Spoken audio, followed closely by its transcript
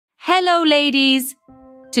Hello, ladies!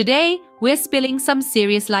 Today, we're spilling some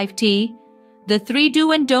serious life tea. The 3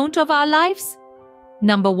 do and don't of our lives.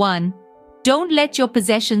 Number 1. Don't let your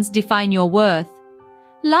possessions define your worth.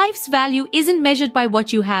 Life's value isn't measured by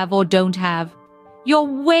what you have or don't have. You're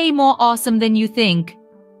way more awesome than you think.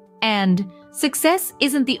 And success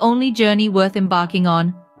isn't the only journey worth embarking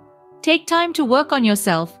on. Take time to work on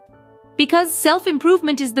yourself. Because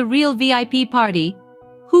self-improvement is the real VIP party.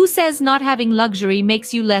 Who says not having luxury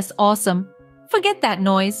makes you less awesome? Forget that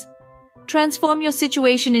noise. Transform your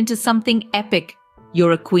situation into something epic.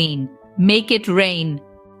 You're a queen. Make it rain.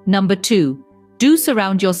 Number 2. Do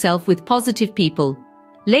surround yourself with positive people.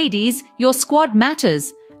 Ladies, your squad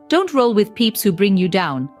matters. Don't roll with peeps who bring you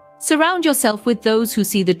down. Surround yourself with those who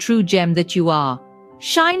see the true gem that you are.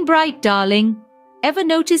 Shine bright, darling. Ever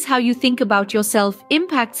notice how you think about yourself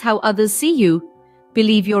impacts how others see you?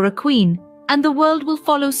 Believe you're a queen, and the world will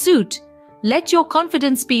follow suit. Let your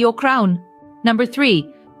confidence be your crown. Number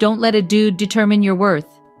 3. Don't let a dude determine your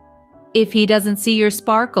worth. If he doesn't see your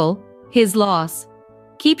sparkle, his loss.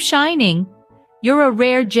 Keep shining. You're a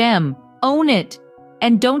rare gem. Own it.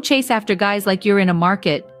 And don't chase after guys like you're in a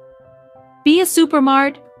market. Be a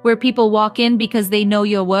supermart where people walk in because they know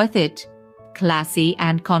you're worth it. Classy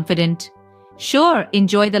and confident. Sure,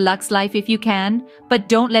 enjoy the luxe life if you can, but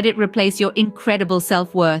don't let it replace your incredible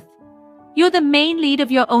self-worth. You're the main lead of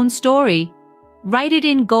your own story. Write it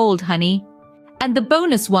in gold, honey. And the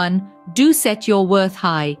bonus one, do set your worth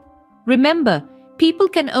high. Remember, people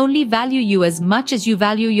can only value you as much as you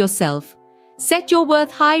value yourself. Set your worth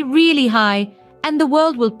high, really high, and the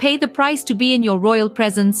world will pay the price to be in your royal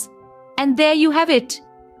presence. And there you have it.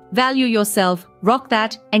 Value yourself, rock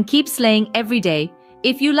that, and keep slaying every day.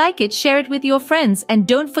 If you like it, share it with your friends, and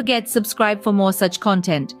don't forget subscribe for more such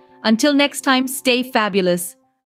content. Until next time, stay fabulous.